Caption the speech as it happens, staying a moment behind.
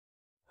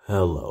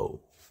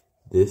Hello.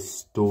 This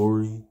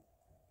story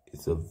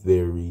is a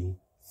very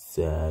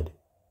sad,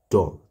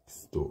 dark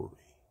story.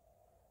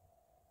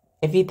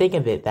 If you think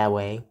of it that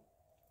way.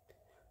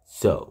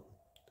 So,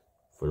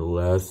 for the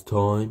last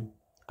time,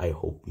 I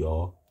hope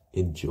y'all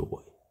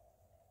enjoy.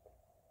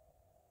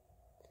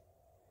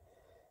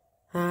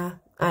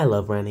 I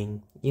love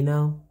running, you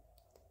know?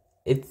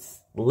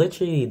 It's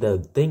literally the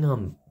thing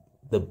I'm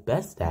the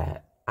best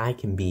at. I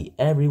can beat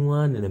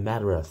everyone in a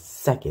matter of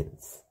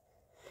seconds.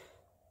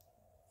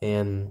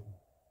 And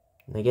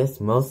I guess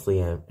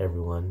mostly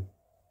everyone.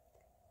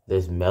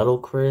 There's Metal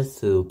Chris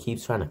who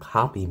keeps trying to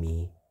copy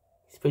me.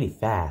 He's pretty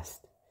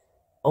fast.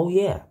 Oh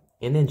yeah,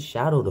 and then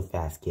Shadow the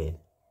fast kid,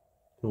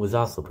 who was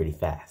also pretty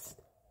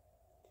fast.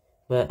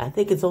 But I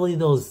think it's only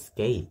those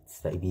skates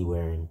that he'd be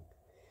wearing.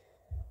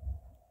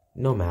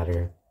 No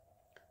matter.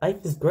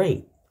 Life is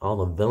great. All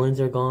the villains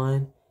are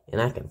gone,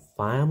 and I can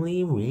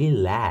finally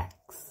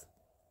relax.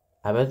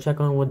 I better check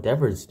on what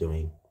Denver's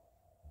doing.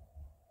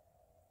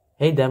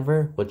 Hey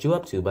Denver, what you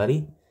up to,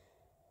 buddy?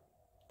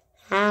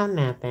 Oh,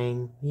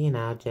 nothing. You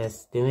know,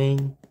 just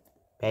doing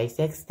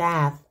basic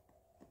stuff.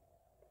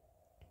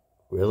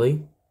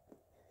 Really?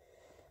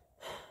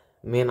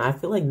 Man, I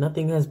feel like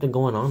nothing has been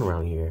going on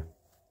around here.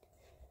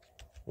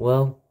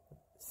 Well,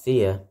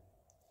 see ya.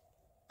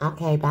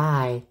 Okay,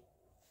 bye.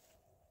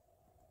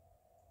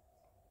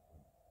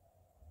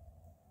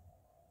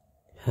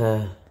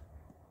 You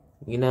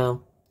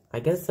know, I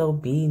guess I'll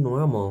be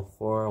normal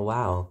for a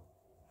while.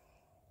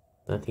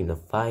 Nothing to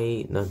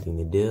fight, nothing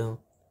to do.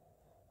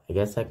 I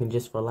guess I can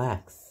just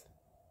relax.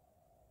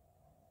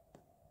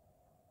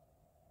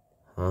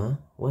 Huh?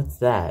 What's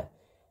that?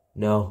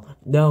 No,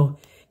 no!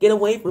 Get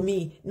away from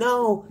me!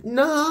 No!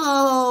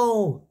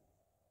 No!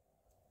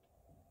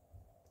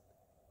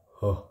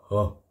 Ha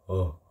ha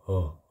ha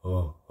ha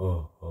ha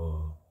ha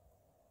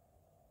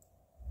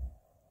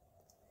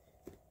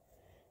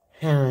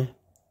ha.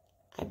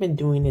 I've been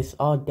doing this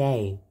all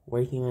day,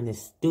 working on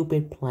this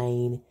stupid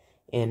plane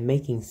and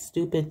making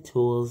stupid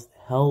tools to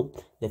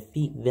help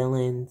defeat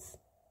villains.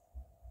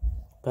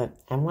 But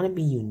I want to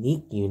be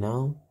unique, you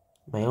know?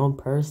 My own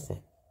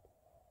person.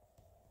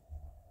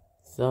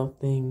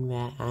 Something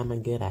that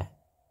I'm good at.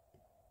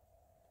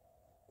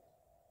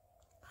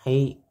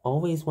 I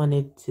always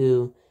wanted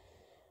to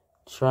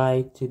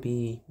try to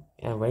be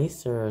a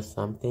racer or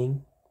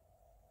something.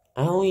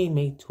 I only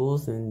made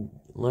tools and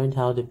learned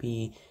how to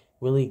be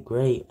really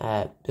great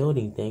at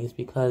building things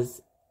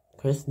because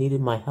Chris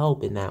needed my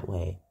help in that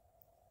way.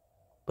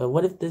 But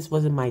what if this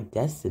wasn't my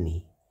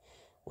destiny?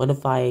 What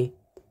if I...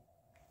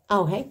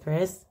 Oh, hey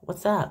Chris,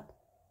 what's up?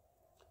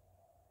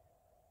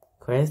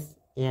 Chris,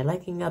 you're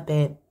looking a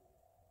bit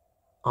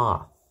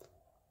off.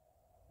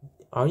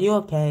 Are you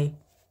okay?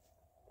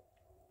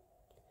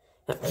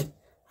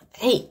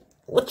 Hey,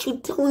 what you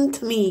doing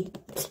to me?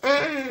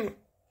 Ha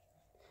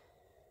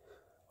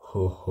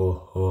ha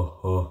ha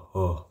ha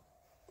ha.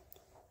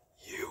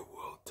 You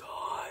will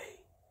die.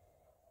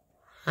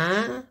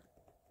 Huh?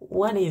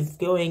 What is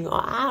going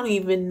on? I don't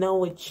even know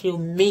what you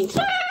mean.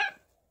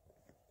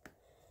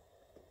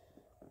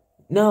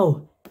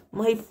 No,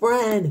 my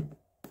friend.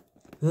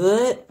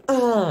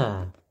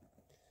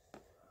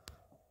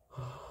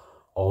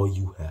 All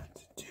you had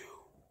to do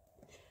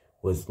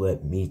was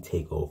let me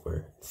take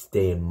over and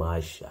stay in my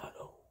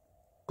shadow.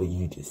 But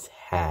you just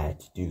had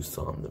to do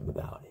something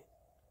about it.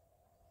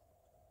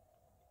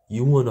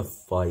 You wanna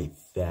fight,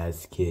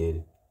 fast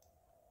kid?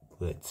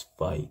 Let's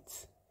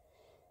fight.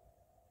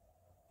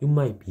 You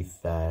might be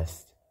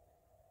fast,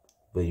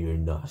 but you're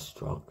not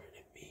stronger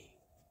than me.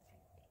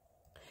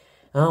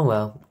 Oh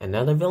well,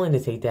 another villain to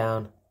take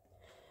down.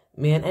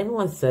 Man,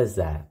 everyone says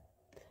that.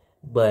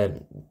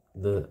 But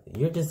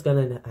you're just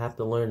gonna have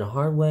to learn the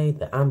hard way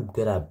that I'm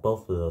good at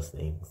both of those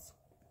things.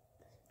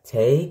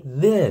 Take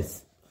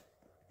this.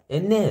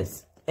 And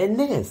this. And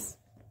this.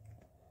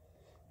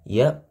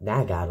 Yep,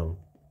 that got him.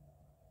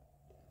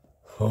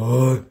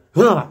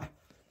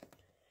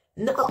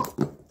 No!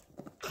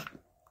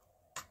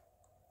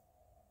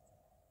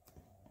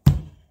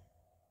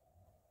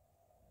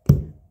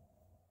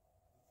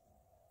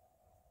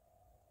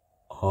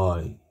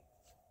 I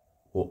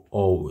will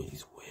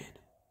always win.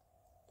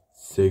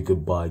 Say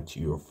goodbye to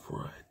your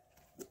friend.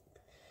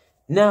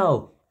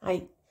 No,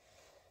 I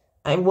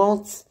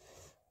won't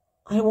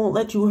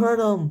let you hurt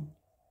him.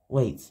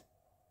 Wait,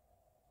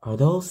 are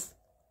those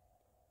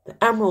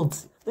the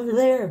emeralds? They're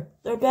there.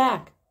 They're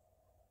back.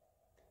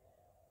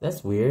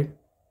 That's weird.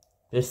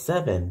 There's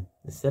 7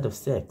 instead of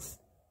 6.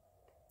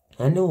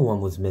 I knew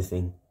one was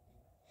missing.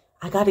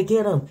 I gotta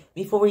get him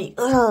before he...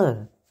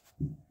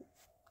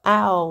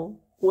 Ow.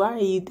 Why are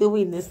you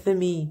doing this to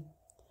me?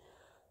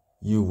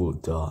 You will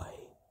die.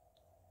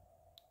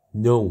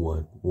 No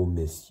one will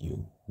miss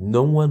you.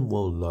 No one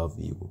will love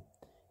you.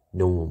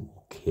 No one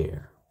will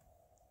care.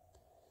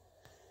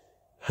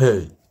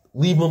 Hey,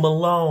 leave him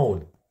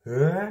alone.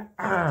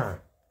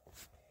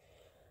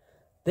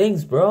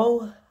 Thanks,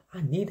 bro.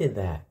 I needed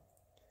that.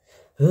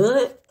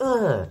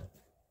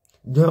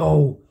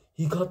 No,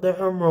 he got the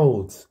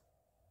emeralds.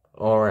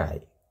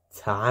 Alright,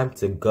 time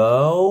to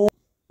go.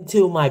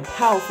 into my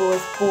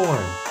powerfulest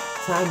form.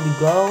 Time to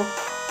go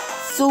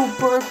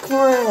Super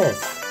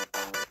Chris.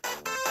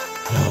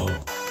 No,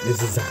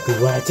 this is exactly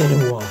what I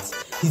didn't want.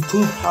 He's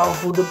too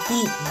powerful to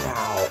beat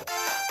now.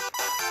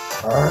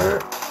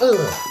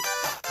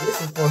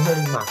 This is for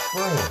hurting my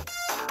friend.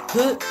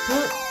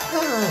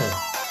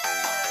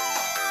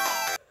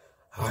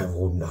 I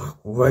will not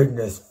win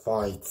this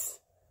fight.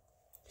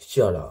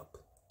 Shut up.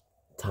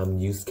 Time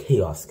to use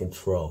chaos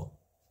control.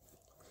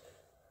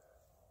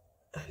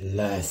 At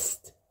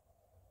last.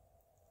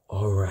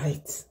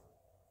 Alright.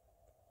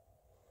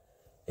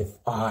 If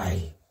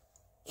I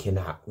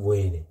cannot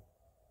win,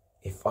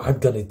 if I'm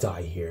gonna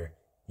die here,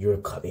 you're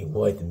coming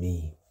with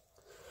me.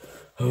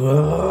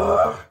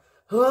 No,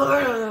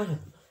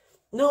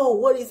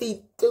 what is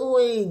he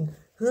doing?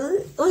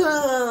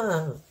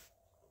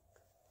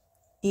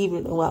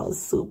 Even though I was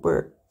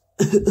super,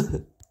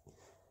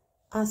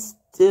 I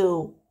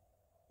still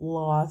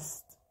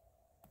lost.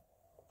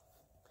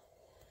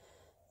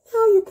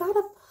 No, you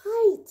gotta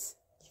fight.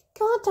 You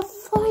gotta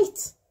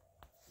fight.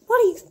 What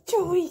are you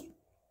doing?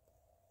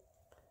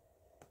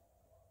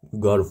 You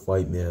gotta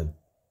fight, man.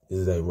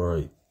 This ain't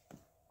right.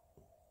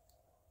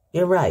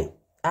 You're right.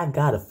 I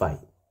gotta fight.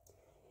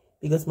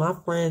 Because my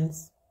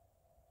friends,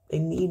 they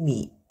need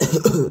me.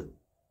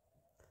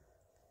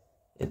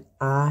 And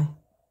I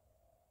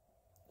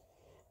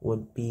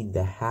would be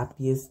the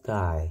happiest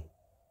guy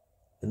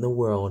in the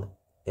world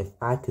if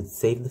I could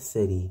save the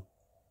city,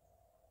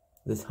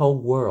 this whole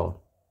world,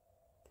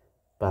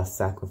 by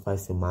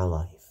sacrificing my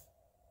life.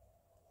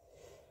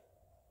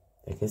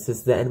 I guess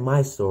it's the end of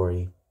my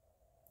story.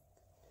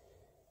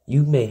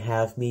 You may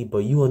have me, but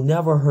you will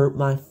never hurt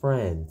my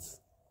friends.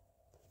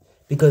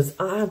 Because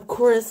I'm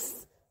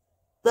Chris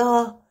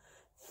the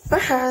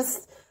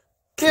Fast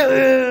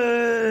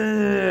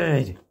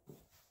Kid.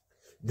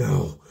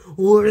 No,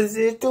 what is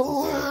it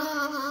doing?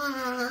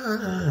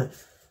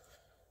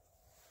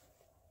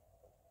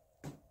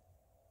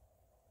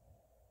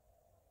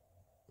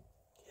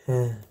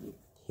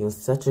 He was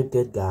such a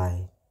good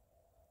guy.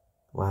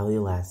 While he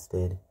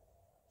lasted,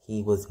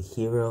 he was a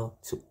hero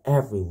to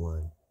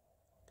everyone.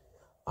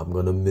 I'm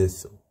gonna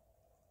miss him.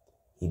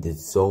 He did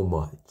so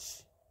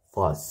much,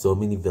 fought so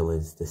many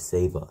villains to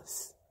save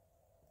us.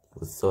 He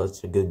was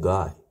such a good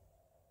guy.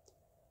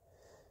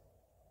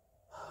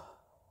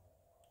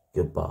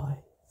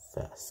 Goodbye,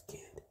 Fast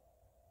Kid.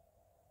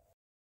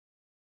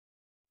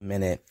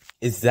 Minute,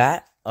 is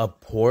that a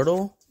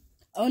portal?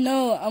 Oh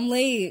no, I'm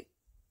late.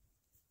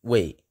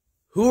 Wait,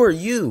 who are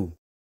you?